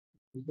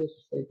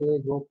Just straight away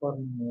go for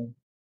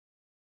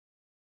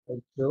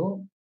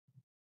hydro.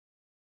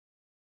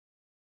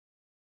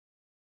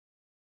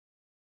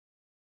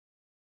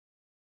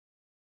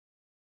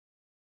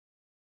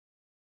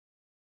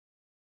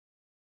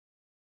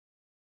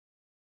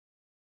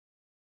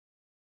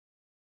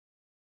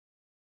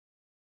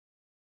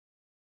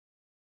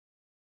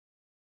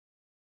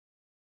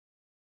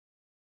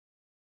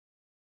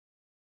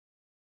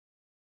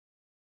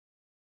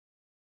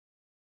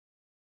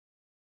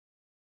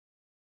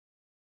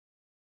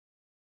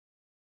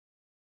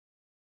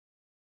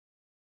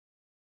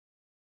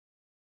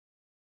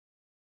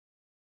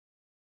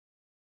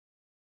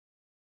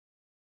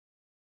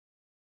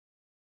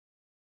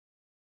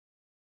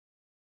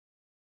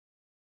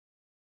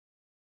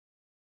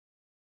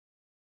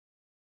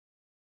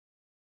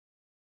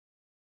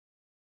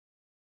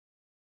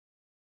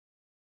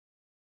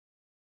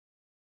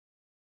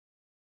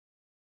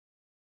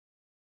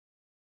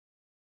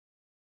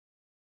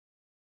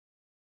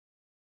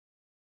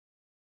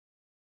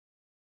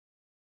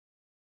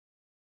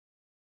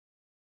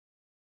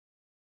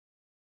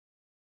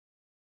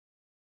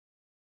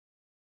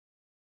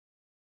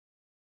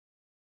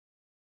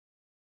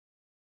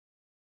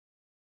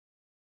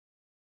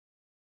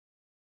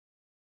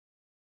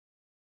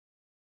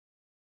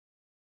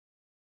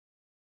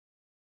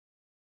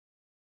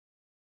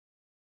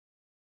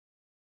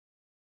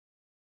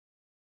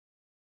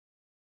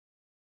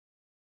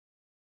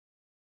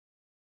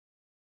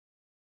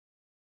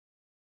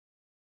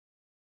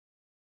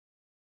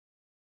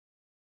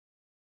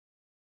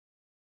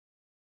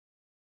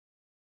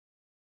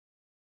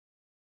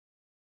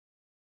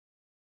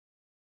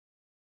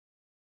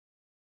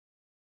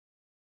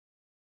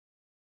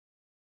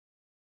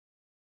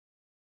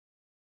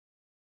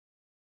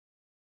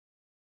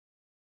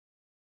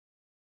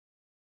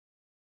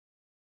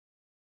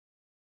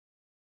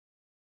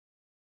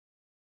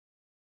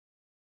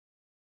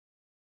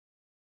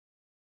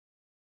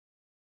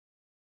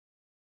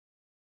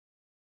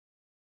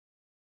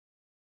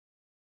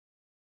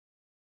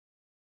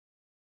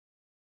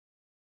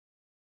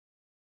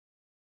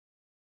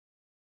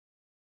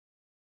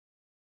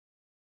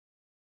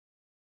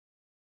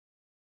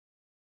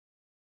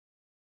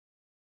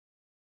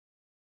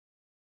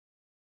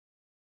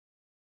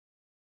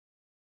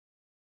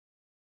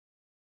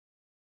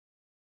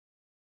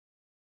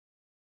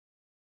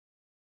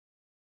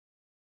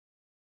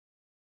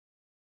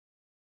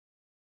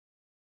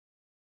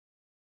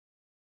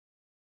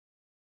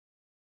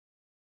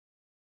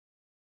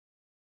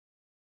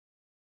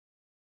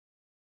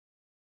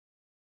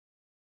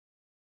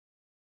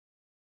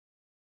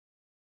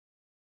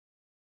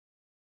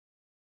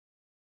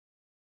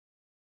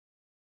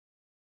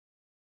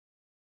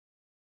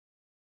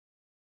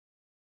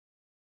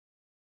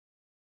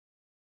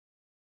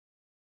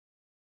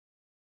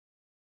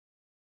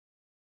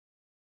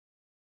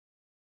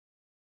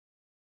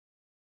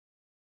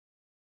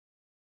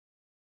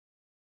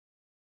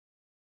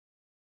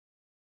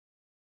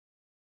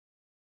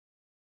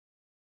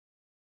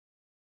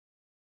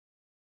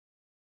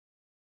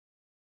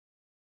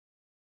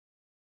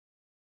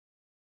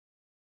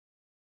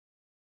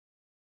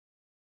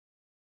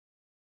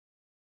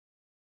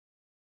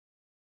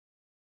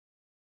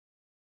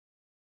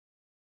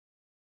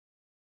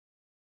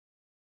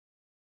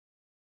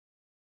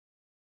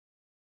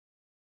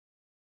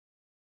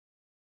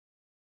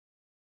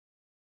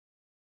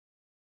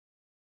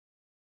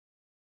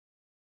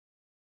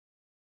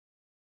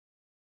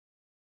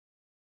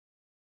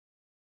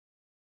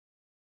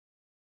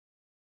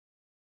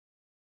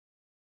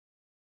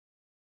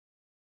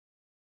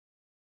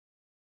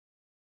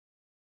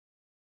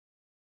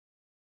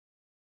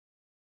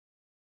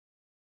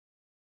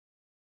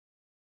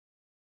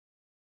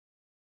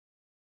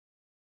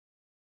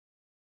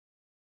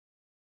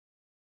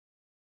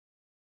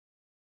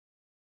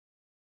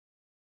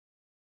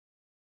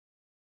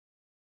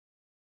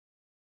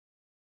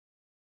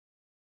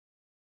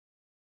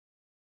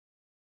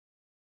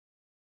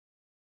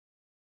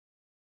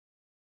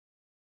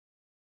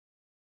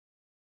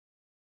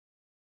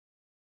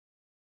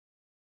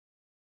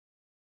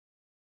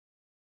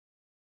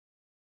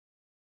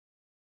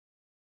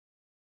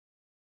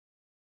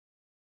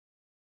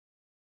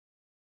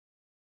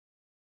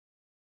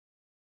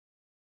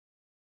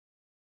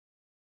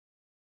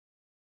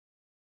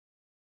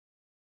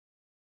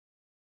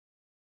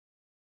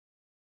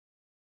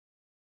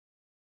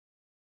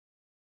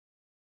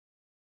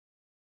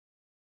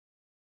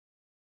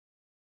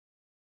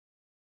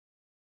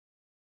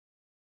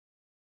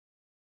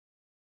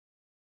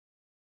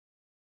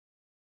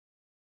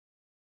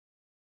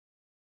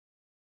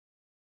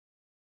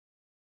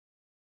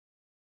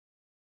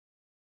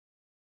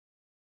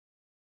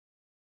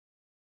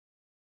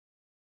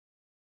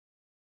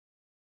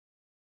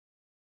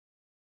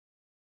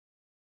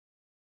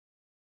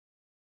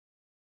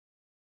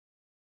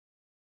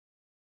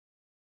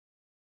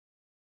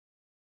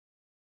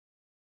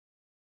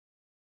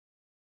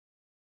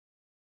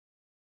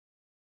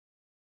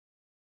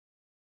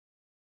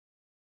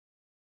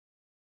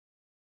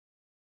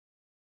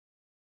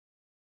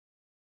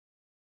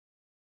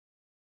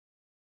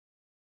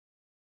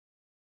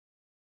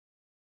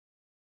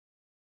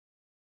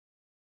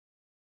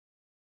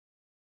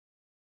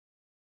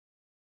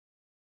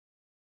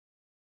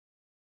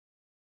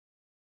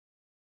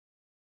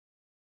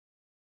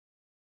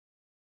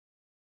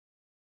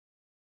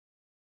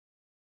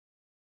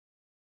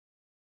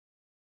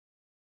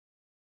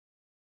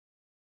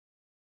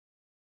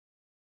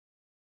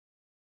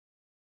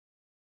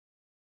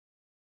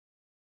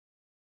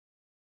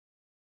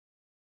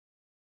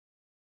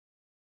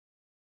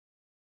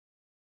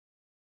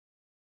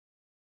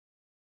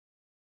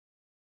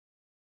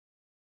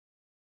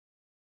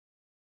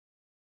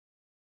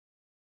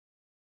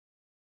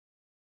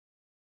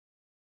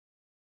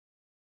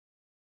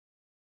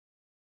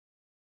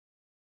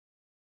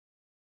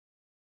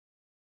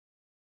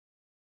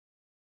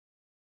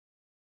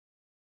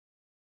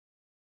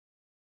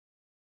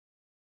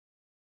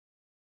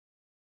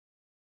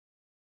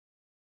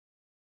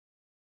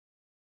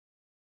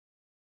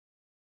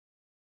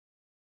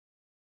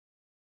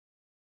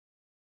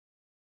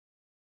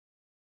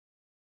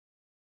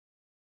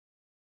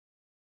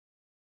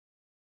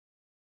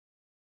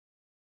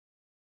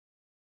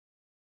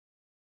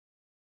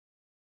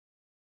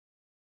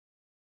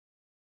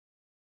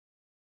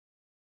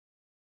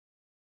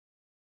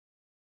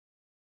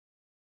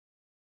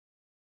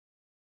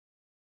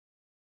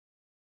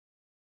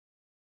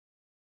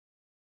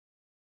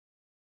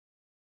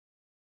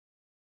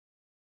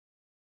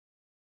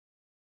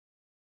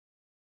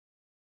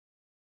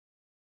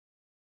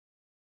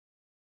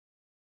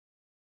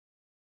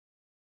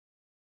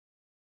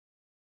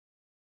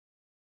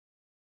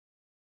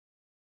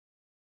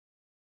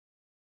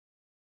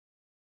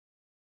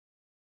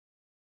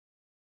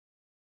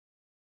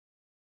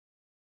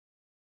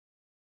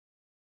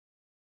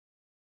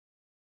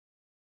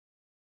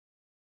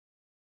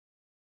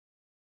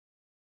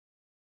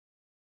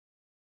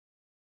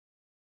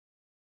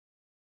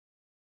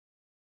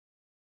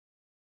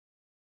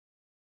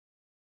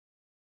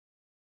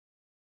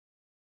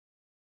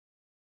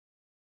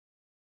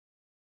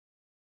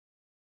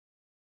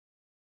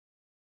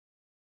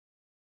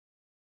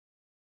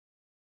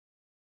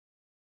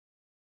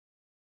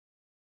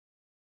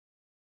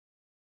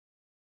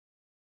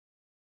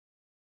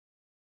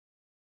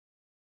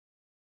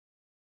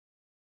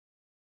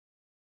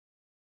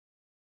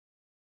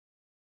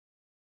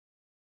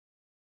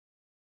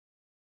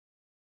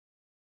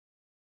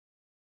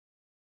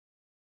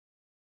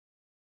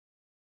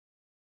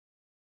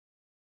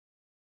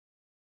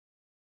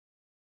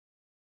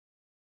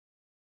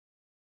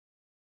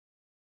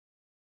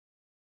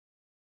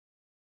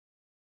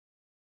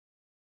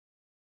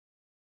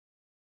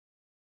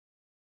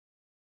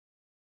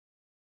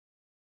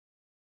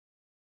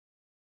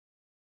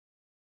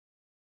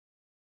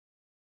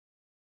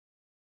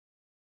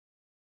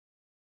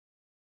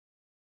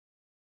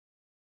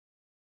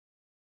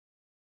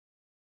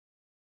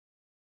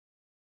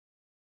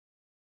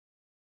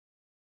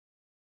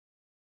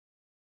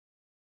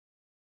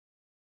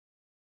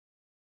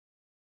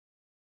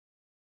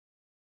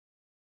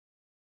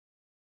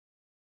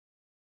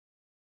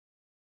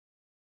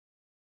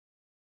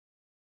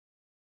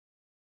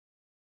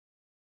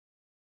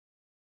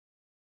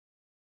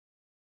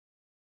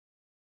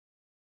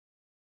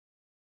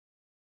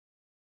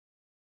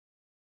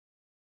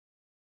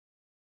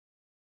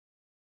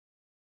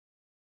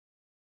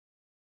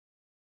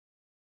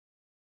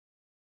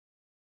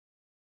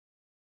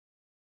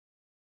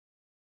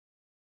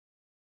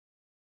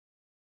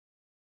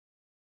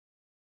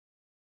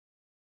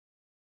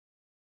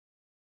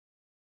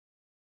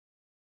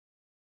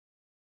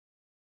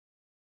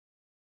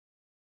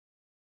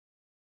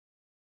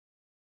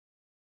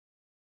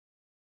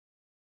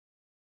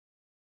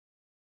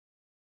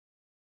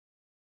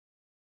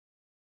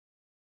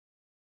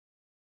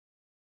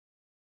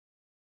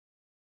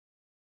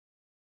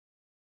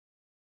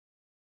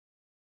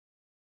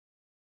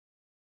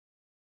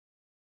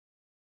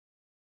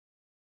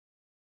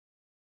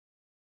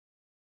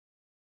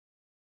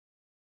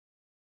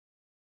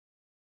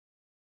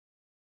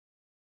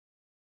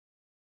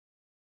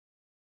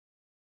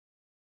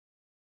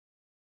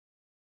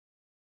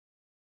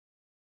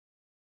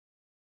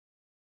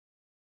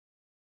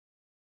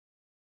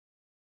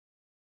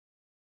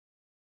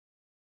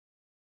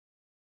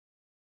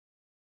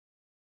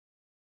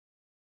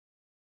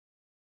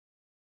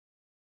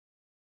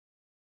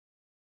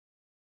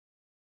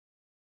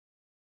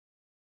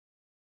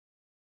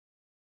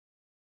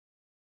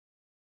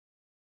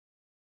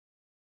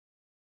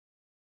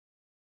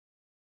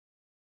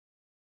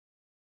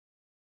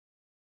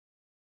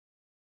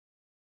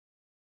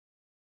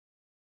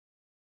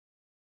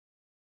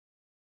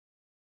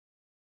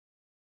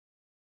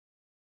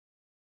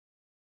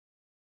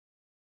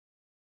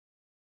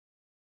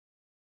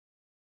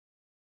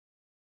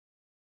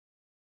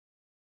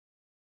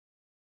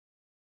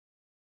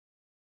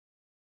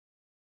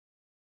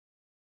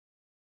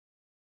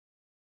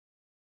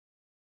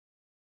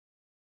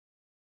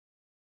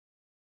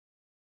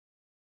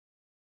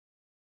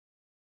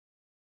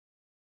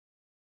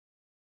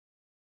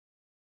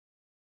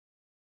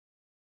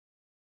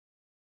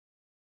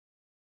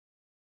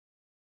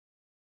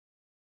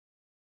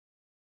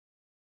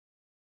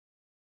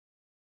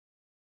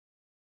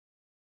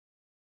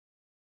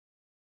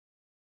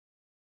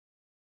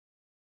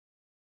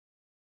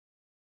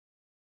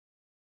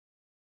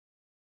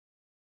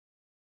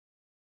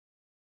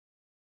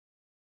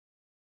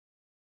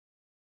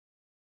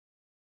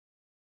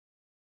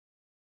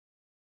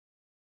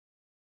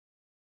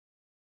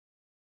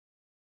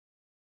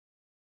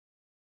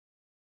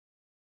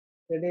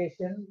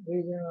 sedation,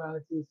 regional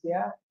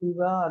anesthesia,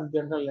 fever, or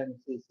general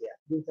anesthesia.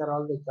 These are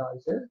all the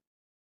choices.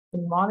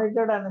 In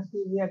monitored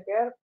anesthesia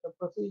care, the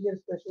procedure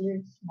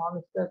specialists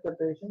monitor the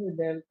patient with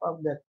the help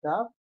of their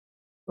staff.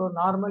 So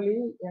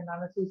normally an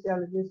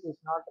anesthesiologist is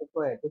not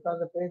required because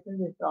the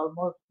patient is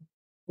almost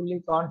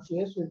fully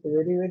conscious with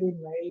very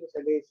mild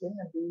sedation,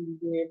 and he will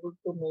be able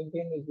to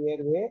maintain his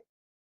airway,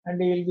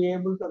 and he will be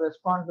able to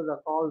respond to the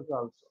calls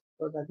also.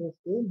 So that is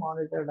the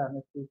monitored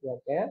anesthesia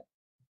care.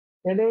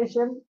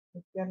 Sedation,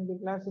 it can be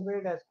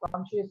classified as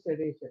conscious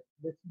sedation.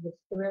 This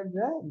describes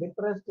a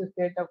depressed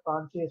state of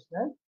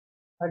consciousness,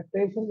 but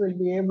patient will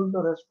be able to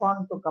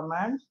respond to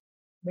commands,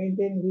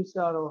 maintain his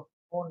or her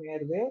own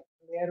airway,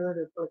 and airway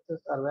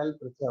reflexes are well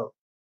preserved.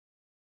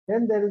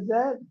 Then there is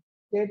a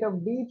state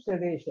of deep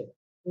sedation.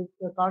 If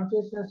the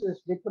consciousness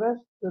is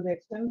depressed to the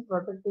extent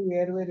protective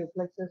airway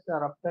reflexes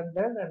are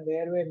obtended and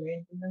airway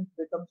maintenance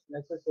becomes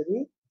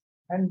necessary,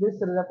 and this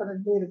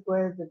definitely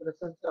requires the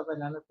presence of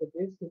an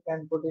anesthetist who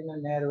can put in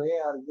an airway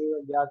or give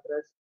a jaw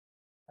thrust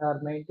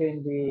or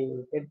maintain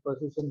the head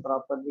position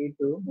properly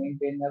to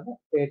maintain a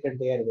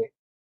patent airway.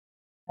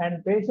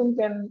 And patient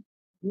can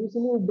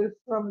easily drift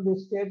from the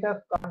state of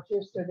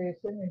conscious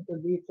sedation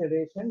into deep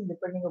sedation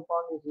depending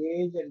upon his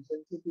age and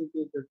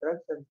sensitivity to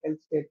drugs and health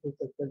status,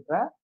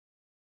 etc.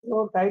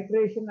 So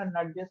titration and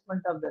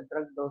adjustment of the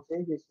drug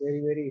dosage is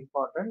very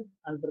important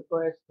and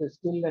requires the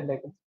skill and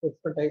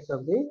expertise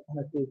of the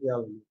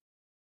anesthesiologist.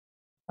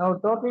 Now,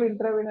 total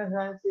intravenous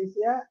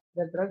anesthesia,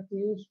 the drugs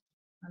used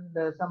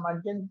and some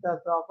adjuncts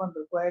are often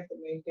required to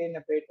maintain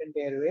a patent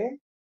airway.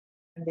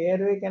 And the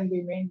airway can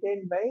be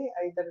maintained by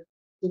either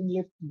chin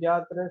lift,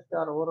 jaw thrust,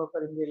 or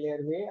oropharyngeal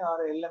airway,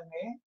 or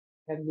LMA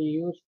can be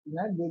used in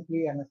a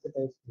deeply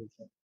anesthetized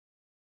patient.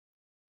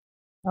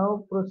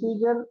 Now,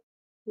 procedure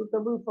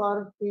suitable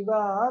for PIVA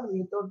are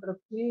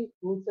lithotripsy,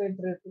 oocyte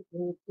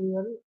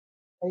retrieval,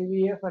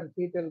 IVF, and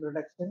fetal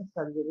reduction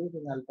surgeries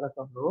in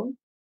ultrasound room.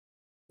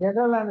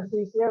 General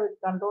anesthesia with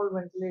controlled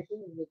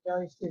ventilation is the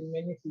choice in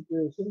many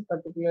situations,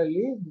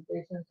 particularly the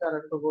patients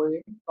are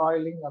undergoing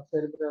coiling of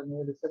cerebral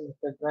aneurysm,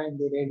 etc. in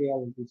the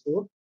radiology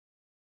suite.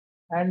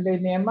 And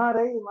in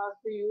MRI, you must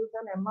use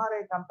an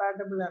MRI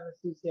compatible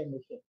anesthesia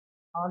machine.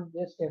 Not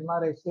just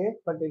MRI safe,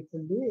 but it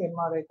should be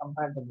MRI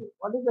compatible.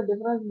 What is the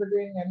difference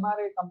between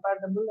MRI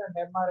compatible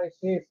and MRI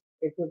safe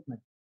equipment?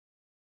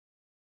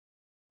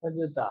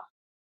 Rajita.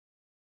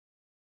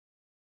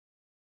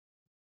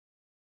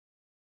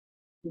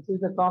 This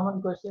is a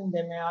common question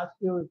they may ask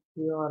you if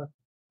you are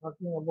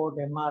talking about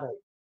MRI.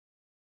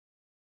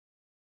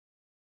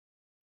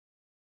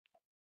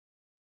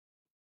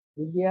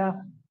 Vidya?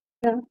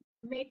 The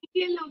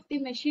material of the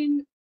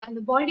machine and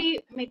the body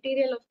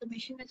material of the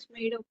machine is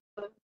made of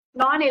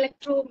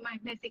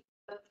non-electromagnetic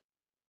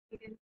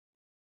material.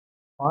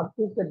 What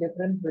is the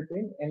difference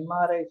between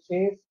MRI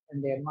safe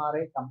and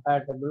MRI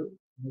compatible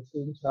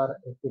machines or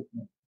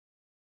equipment?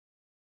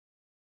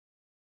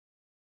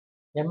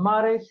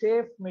 MRI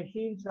safe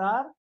machines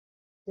are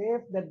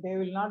safe that they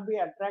will not be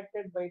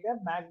attracted by the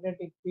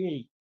magnetic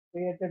field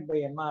created by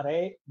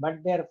MRI,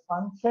 but their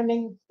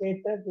functioning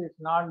status is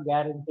not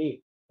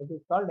guaranteed. It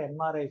is called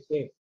MRI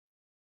safe.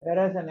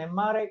 Whereas an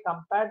MRI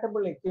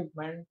compatible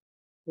equipment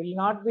will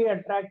not be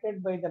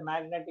attracted by the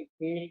magnetic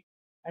field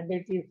and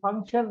it will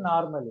function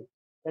normally.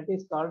 That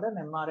is called an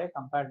MRI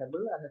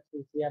compatible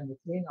anesthesia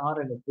machine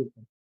or an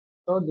equipment.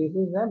 So this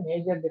is a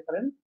major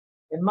difference.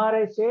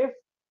 MRI safe,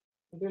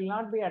 it will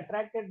not be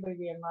attracted by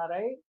the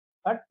MRI,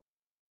 but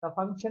the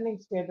functioning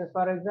status,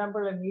 for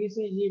example, an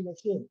ECG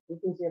machine, which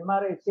is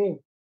MRI safe,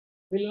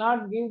 will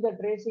not give the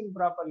tracing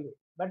properly,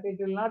 but it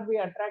will not be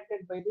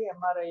attracted by the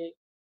MRI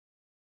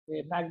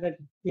magnetic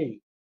field.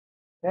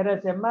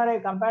 Whereas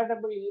MRI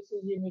compatible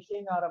ECG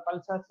machine or a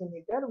pulse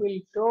oximeter will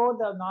show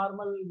the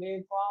normal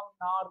waveform,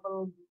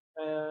 normal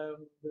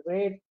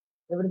rate,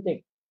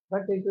 everything,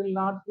 but it will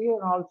not be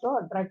also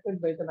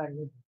attracted by the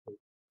magnetic field.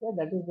 So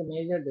that is the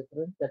major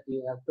difference that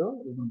you have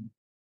to remember.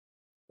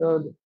 So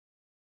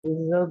this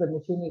is how the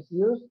machine is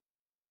used.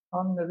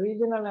 On the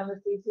regional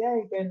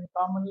anesthesia, you can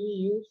commonly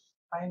use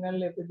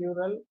spinal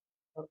epidural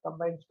or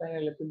combined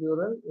spinal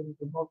epidural in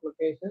remote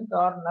locations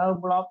or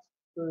nerve blocks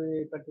to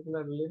a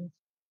particular limbs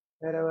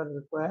wherever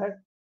required.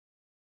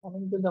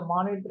 Coming to the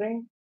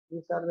monitoring,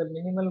 these are the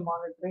minimal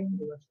monitoring.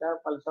 You must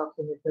have pulse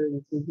oximeter,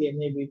 ECG,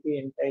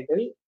 NABP,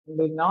 end-tidal. In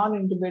the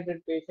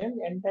non-intubated patient,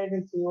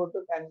 end-tidal CO2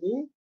 can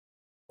be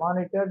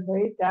monitored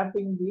by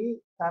tapping the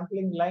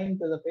sampling line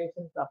to the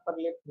patient's upper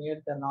lip near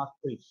the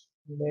nostrils.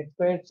 The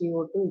expired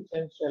CO2 is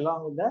sent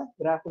along with the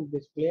graphic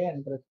display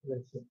and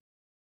respiration.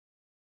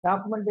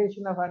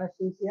 Documentation of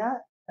anesthesia,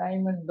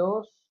 time and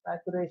dose,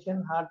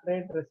 saturation, heart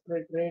rate,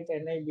 respiratory rate,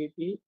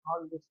 NIBP,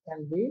 all this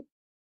can be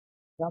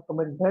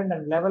documented,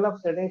 and level of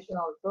sedation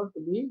also to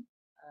be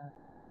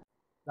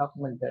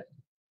documented.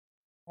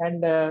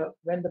 And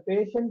when the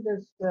patient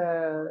is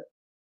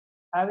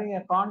having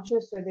a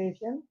conscious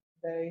sedation,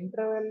 the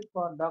interval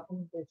for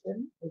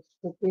documentation is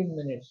 15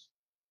 minutes.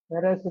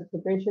 Whereas if the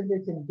patient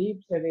is in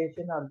deep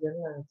sedation or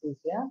general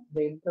anesthesia,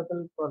 the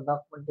interval for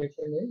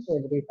documentation is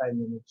every 5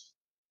 minutes.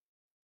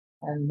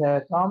 And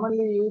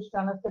commonly used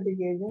anesthetic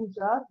agents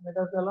are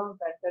midazolam,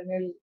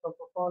 fentanyl,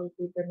 propofol,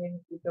 ketamine,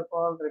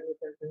 ketofol,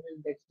 remifentanil,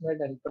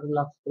 dexmed, and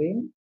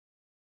puriloxicrin.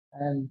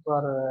 And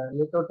for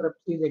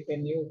lithotripsy, they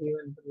can use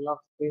even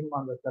puriloxicrin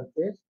on the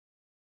surface.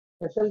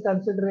 Special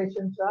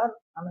considerations are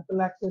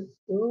anaphylaxis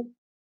to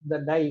the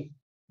dye,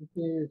 which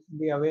is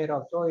be aware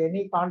of. So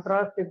any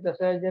contrast, if the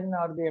surgeon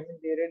or the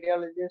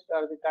radiologist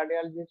or the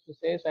cardiologist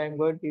says I am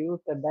going to use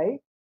the dye,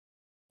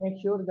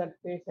 make sure that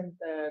patient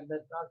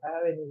does not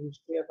have any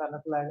history of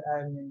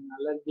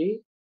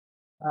allergy,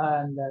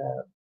 and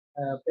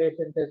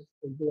patient is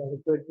should be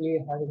adequately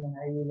having an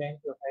IV line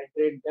to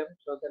hydrate them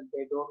so that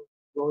they don't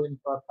go in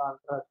for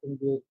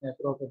contrast-induced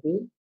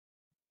nephropathy.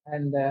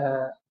 And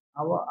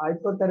our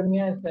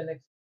hypothermia is the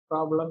next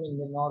problem in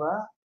the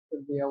NORA,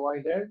 should be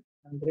avoided.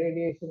 And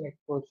radiation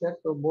exposure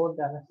to both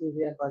the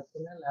anesthesia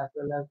personnel as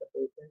well as the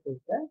patient is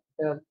the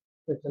third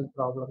special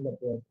problem that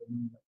we have to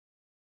remember.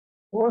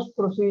 Post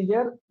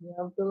procedure, you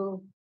have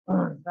to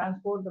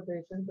transport the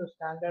patient to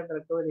standard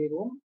recovery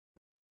room,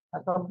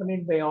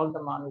 accompanied by all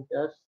the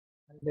monitors,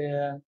 and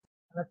the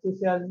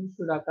anesthesiologist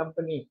should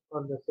accompany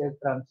for the safe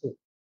transit.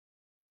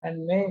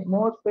 And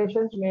most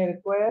patients may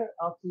require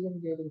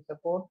oxygen during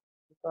support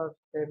because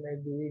they may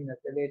be in a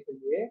sedated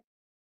way.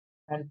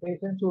 And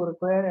patients who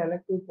require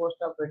elective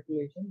post-op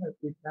ventilation must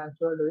be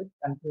transferred with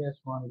continuous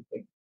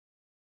monitoring.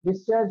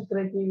 Discharge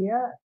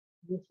criteria,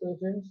 these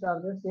patients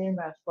are the same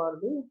as for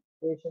the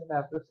patient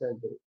after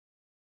surgery.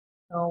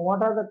 Now,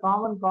 what are the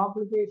common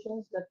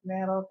complications that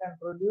NARO can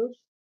produce?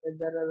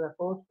 There are a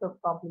host of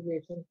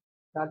complications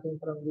starting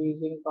from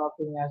wheezing,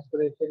 coughing,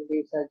 aspiration,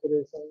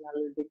 desaturation,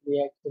 allergic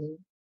reaction,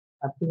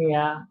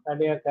 apnea,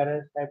 cardiac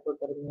arrest,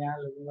 hypothermia,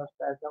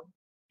 lymphospasm.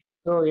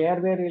 So,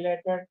 airway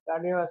related,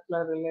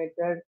 cardiovascular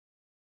related,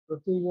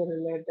 procedure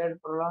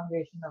related,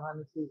 prolongation of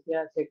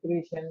anesthesia,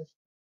 secretions,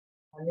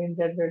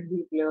 unintended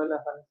deep level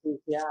of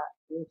anesthesia,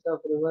 use of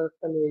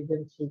reversal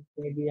agents which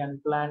may be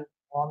unplanned,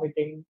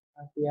 vomiting,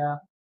 nausea,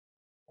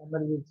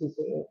 emergencies.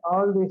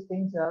 All these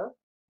things are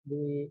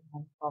the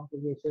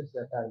complications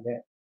that are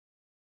there.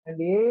 And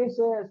the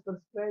ASA has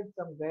prescribed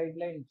some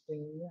guidelines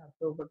in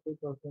October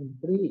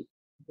 2003. It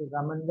was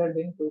amended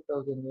in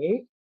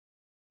 2008.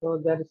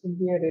 So there should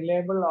be a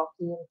reliable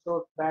oxygen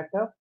source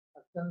backup,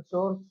 suction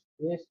source,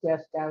 waste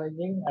gas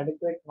scavenging,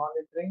 adequate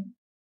monitoring,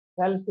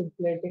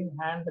 self-inflating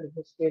hand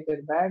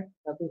registrated bag,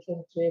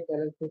 sufficient safe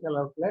electrical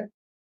outlet,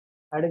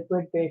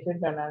 adequate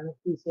patient and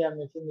anesthesia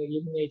machine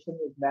elimination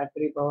with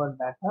battery powered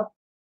backup,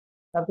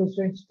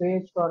 sufficient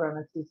space for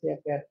anesthesia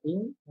care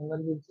team,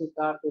 emergency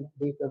car with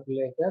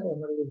defibrillator,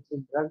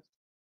 emergency drugs,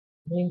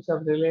 means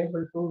of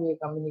reliable two-way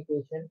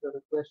communication to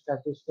request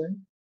assistance,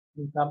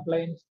 in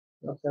compliance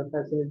of the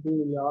facility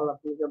will all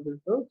applicable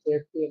to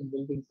safety and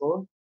building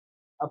code,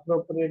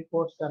 appropriate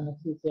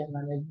post-anesthesia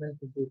management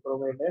to be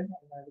provided,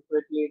 and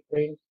adequately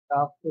trained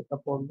staff to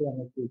support the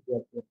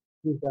anesthesia care.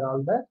 These are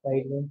all the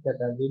guidelines that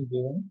have been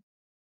given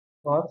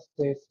for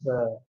safe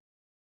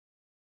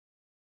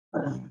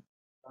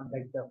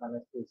conduct of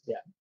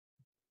anesthesia.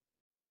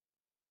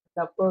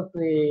 Of course,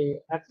 the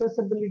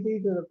accessibility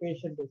to the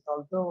patient is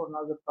also one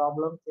of the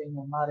problems in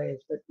MRI,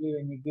 especially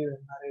when you give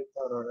MRI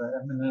for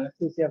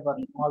anesthesia for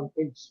small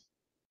kids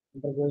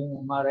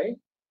undergoing MRI.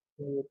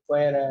 You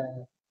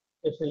require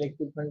special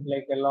equipment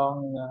like a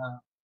long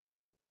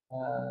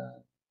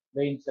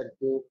vein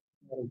circuit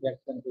or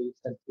Jackson vein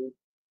circuit.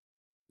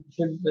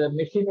 The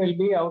machine will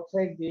be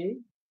outside the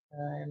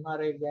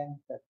MRI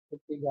gantry,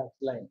 50 gas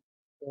line.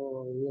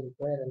 So you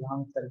require a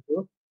long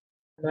circuit.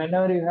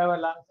 Whenever you have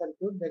a long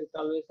circuit, there is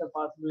always a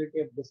possibility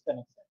of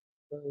disconnection.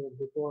 So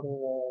before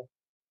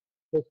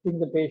testing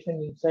the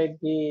patient inside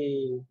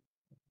the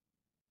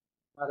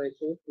MRI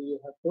suite, you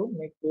have to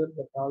make sure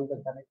that all the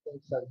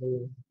connections of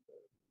the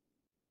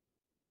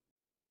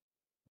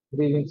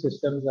breathing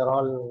systems are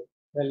all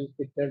well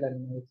fitted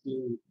and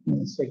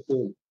nicely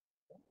secured.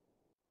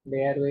 The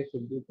airway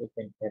should be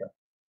taken care of.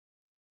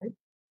 Right?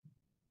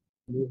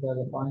 These are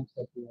the points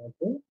that we have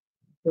to.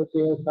 So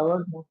we have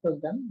covered most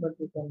of them, but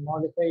we can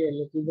modify a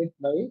little bit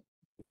by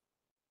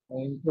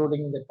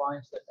including the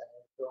points that I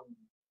have shown.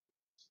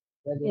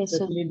 That Yes,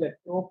 especially the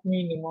top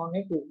me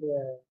mnemonic is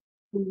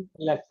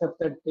an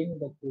accepted thing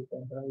that you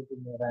can write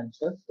in your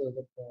answers. So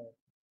that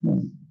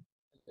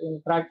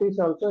in practice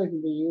also it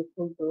will be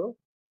useful to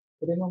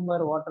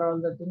remember what are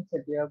all the things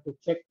that you have to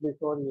check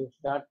before you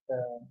start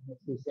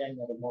anesthesia in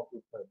a remote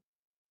people.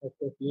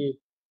 Especially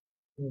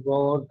you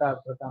go out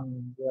after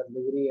some your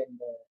degree and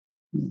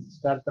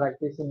start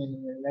practicing in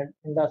an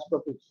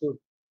endoscopic suit.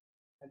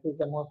 That is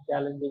the most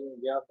challenging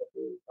job that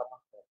you come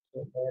across.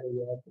 So there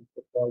you have to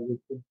put all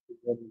these things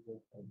before you go.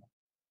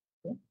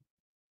 Okay?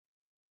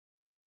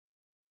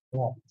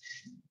 Yeah.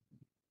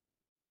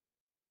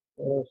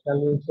 So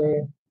shall we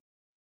say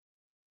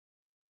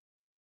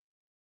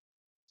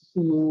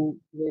see you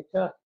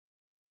later?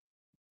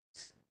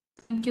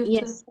 Thank you,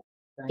 yes, sir.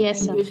 Thank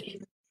yes, you.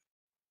 sir.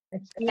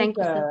 Next Thank week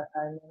you, sir.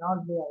 I may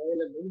not be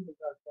available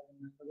because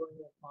I'm undergoing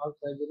a small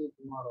surgery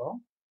tomorrow.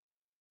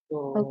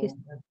 Okay, So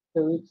sir.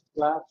 So which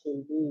class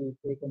will be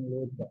taken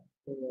later.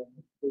 So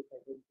next week I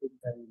don't think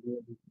I will do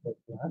a digital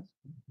class.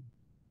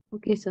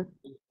 Okay, sir.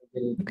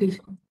 Okay.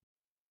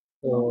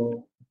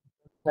 So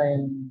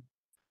I'm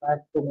back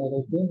to my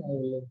routine. I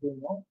will let you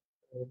know.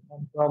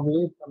 And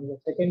probably from the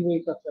second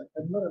week of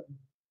September,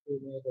 we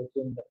may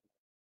resume the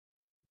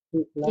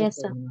two class. Yes,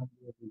 I sir. will not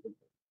be able to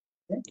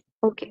do.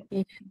 Okay.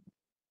 Yes.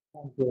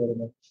 Thank you very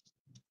much.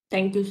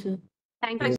 Thank you, sir. Thank you.